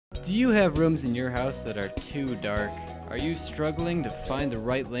Do you have rooms in your house that are too dark? Are you struggling to find the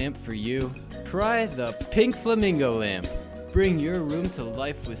right lamp for you? Try the Pink Flamingo lamp. Bring your room to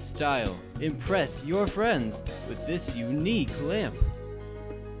life with style. Impress your friends with this unique lamp.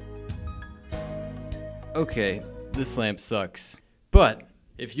 Okay, this lamp sucks. But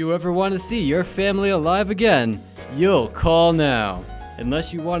if you ever want to see your family alive again, you'll call now.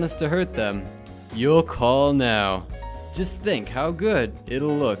 Unless you want us to hurt them, you'll call now. Just think how good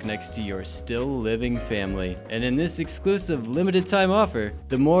it'll look next to your still living family. And in this exclusive limited time offer,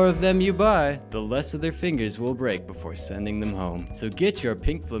 the more of them you buy, the less of their fingers will break before sending them home. So get your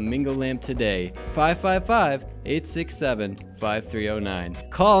Pink Flamingo lamp today.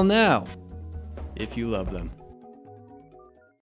 555-867-5309. Call now if you love them.